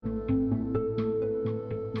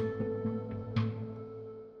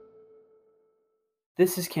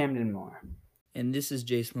This is Camden Moore. And this is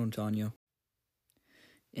Jace Montano.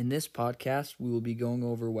 In this podcast, we will be going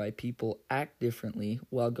over why people act differently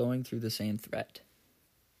while going through the same threat.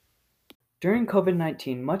 During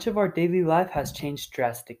COVID-19, much of our daily life has changed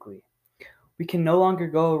drastically. We can no longer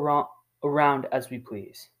go around as we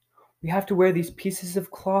please. We have to wear these pieces of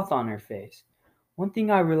cloth on our face. One thing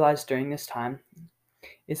I realized during this time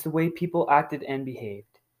is the way people acted and behaved.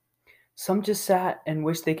 Some just sat and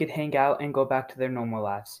wished they could hang out and go back to their normal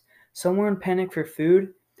lives. Some were in panic for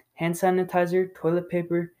food, hand sanitizer, toilet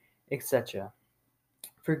paper, etc.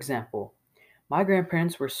 For example, my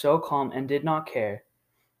grandparents were so calm and did not care.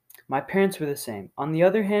 My parents were the same. On the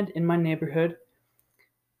other hand, in my neighborhood,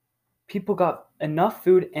 people got enough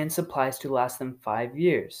food and supplies to last them 5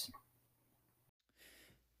 years.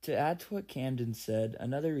 To add to what Camden said,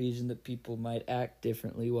 another reason that people might act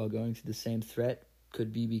differently while going through the same threat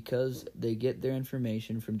could be because they get their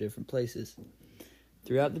information from different places.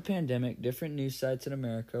 Throughout the pandemic, different news sites in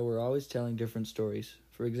America were always telling different stories.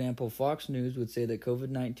 For example, Fox News would say that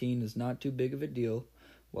COVID-19 is not too big of a deal,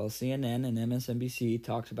 while CNN and MSNBC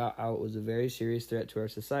talked about how it was a very serious threat to our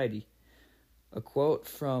society. A quote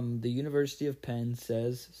from the University of Penn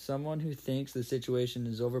says, "Someone who thinks the situation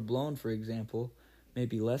is overblown, for example, may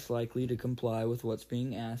be less likely to comply with what's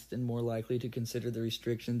being asked and more likely to consider the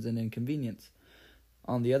restrictions an inconvenience.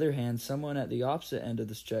 On the other hand, someone at the opposite end of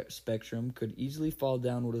the spectrum could easily fall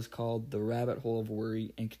down what is called the rabbit hole of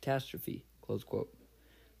worry and catastrophe." Close quote.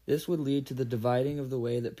 This would lead to the dividing of the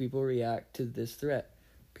way that people react to this threat.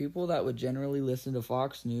 People that would generally listen to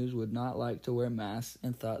Fox News would not like to wear masks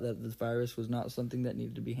and thought that the virus was not something that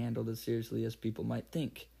needed to be handled as seriously as people might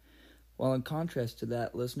think. While in contrast to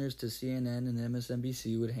that, listeners to CNN and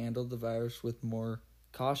MSNBC would handle the virus with more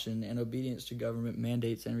caution and obedience to government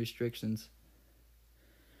mandates and restrictions.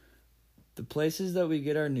 The places that we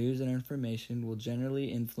get our news and information will generally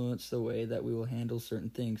influence the way that we will handle certain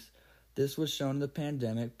things. This was shown in the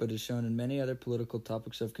pandemic, but is shown in many other political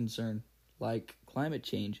topics of concern, like climate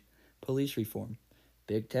change, police reform,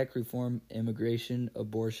 big tech reform, immigration,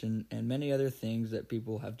 abortion, and many other things that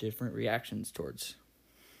people have different reactions towards.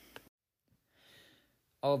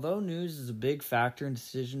 Although news is a big factor in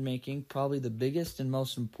decision making, probably the biggest and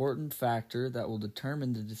most important factor that will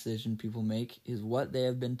determine the decision people make is what they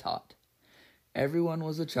have been taught. Everyone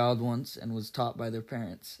was a child once and was taught by their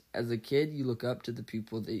parents. As a kid, you look up to the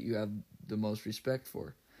people that you have the most respect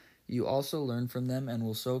for. You also learn from them and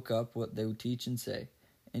will soak up what they teach and say.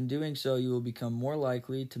 In doing so, you will become more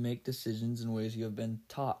likely to make decisions in ways you have been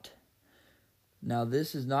taught. Now,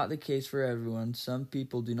 this is not the case for everyone. Some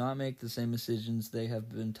people do not make the same decisions they have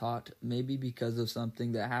been taught, maybe because of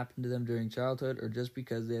something that happened to them during childhood or just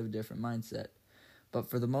because they have a different mindset. But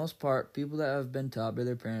for the most part, people that have been taught by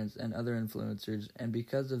their parents and other influencers, and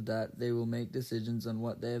because of that, they will make decisions on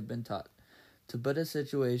what they have been taught. To put a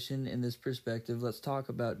situation in this perspective, let's talk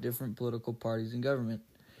about different political parties in government.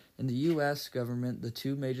 In the U.S. government, the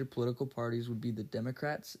two major political parties would be the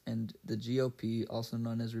Democrats and the GOP, also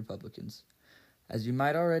known as Republicans. As you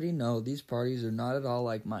might already know, these parties are not at all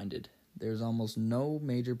like-minded. There's almost no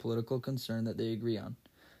major political concern that they agree on.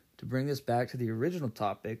 To bring this back to the original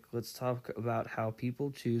topic, let's talk about how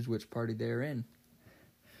people choose which party they are in.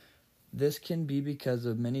 This can be because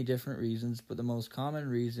of many different reasons, but the most common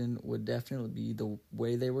reason would definitely be the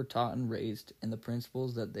way they were taught and raised and the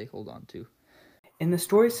principles that they hold on to. In the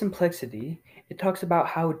story Simplicity, it talks about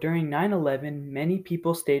how during 9/11, many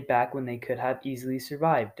people stayed back when they could have easily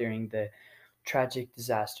survived during the tragic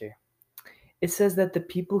disaster. It says that the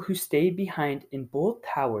people who stayed behind in both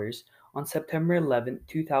towers on September 11,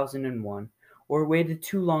 2001, or waited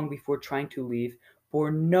too long before trying to leave,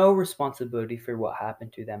 bore no responsibility for what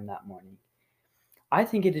happened to them that morning. I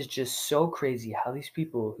think it is just so crazy how these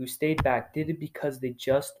people who stayed back did it because they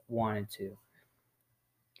just wanted to.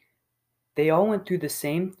 They all went through the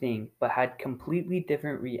same thing but had completely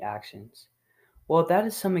different reactions. Well, that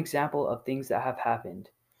is some example of things that have happened.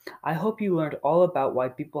 I hope you learned all about why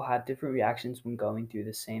people have different reactions when going through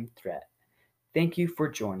the same threat. Thank you for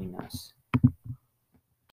joining us.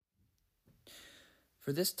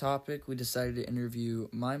 For this topic, we decided to interview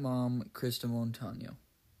my mom, Krista Montano.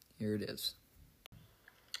 Here it is.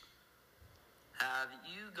 Have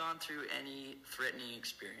you gone through any threatening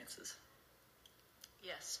experiences?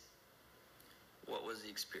 Yes. What was the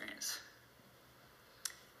experience?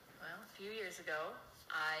 Well, a few years ago,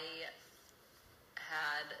 I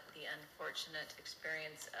had the unfortunate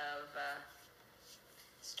experience of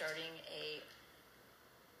starting a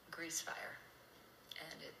grease fire,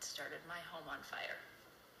 and it started my home on fire.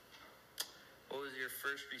 What was your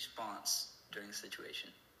first response during the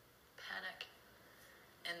situation? Panic.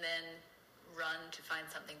 And then run to find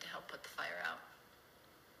something to help put the fire out.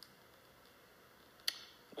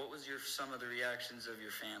 What was some of the reactions of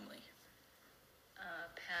your family?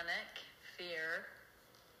 Panic, fear,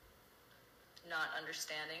 not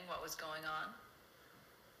understanding what was going on.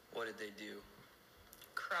 What did they do?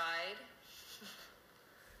 Cried.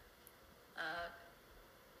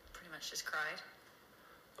 Pretty much just cried.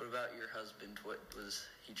 What about your husband? What was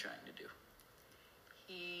he trying to do?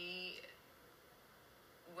 He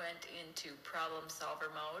went into problem solver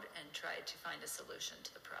mode and tried to find a solution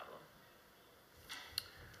to the problem.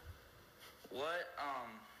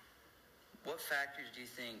 What factors do you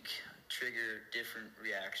think trigger different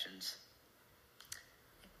reactions?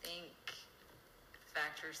 I think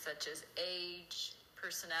factors such as age,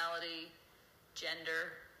 personality,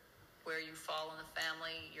 gender, where you fall in the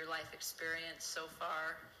family, your life experience so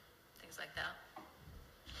far, things like that.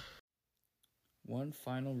 One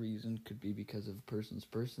final reason could be because of a person's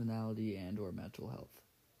personality and or mental health.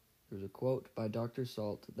 There's a quote by Dr.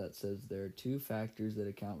 Salt that says there are two factors that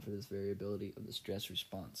account for this variability of the stress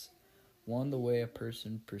response. One, the way a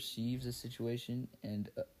person perceives a situation, and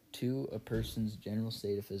two, a person's general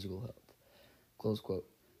state of physical health. Close quote.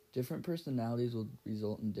 Different personalities will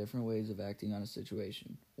result in different ways of acting on a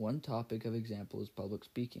situation. One topic of example is public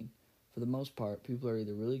speaking. For the most part, people are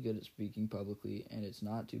either really good at speaking publicly and it's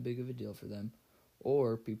not too big of a deal for them,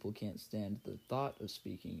 or people can't stand the thought of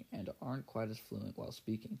speaking and aren't quite as fluent while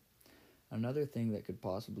speaking. Another thing that could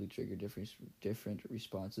possibly trigger different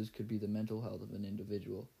responses could be the mental health of an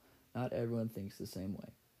individual. Not everyone thinks the same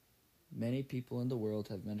way. Many people in the world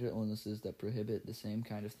have mental illnesses that prohibit the same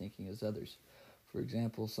kind of thinking as others. For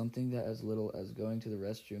example, something that as little as going to the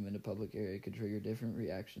restroom in a public area could trigger different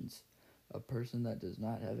reactions. A person that does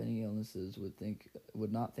not have any illnesses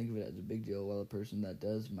would not think of it as a big deal, while a person that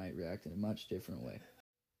does might react in a much different way.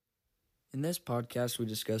 In this podcast, we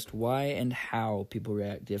discussed why and how people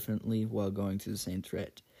react differently while going through the same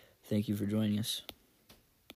threat. Thank you for joining us.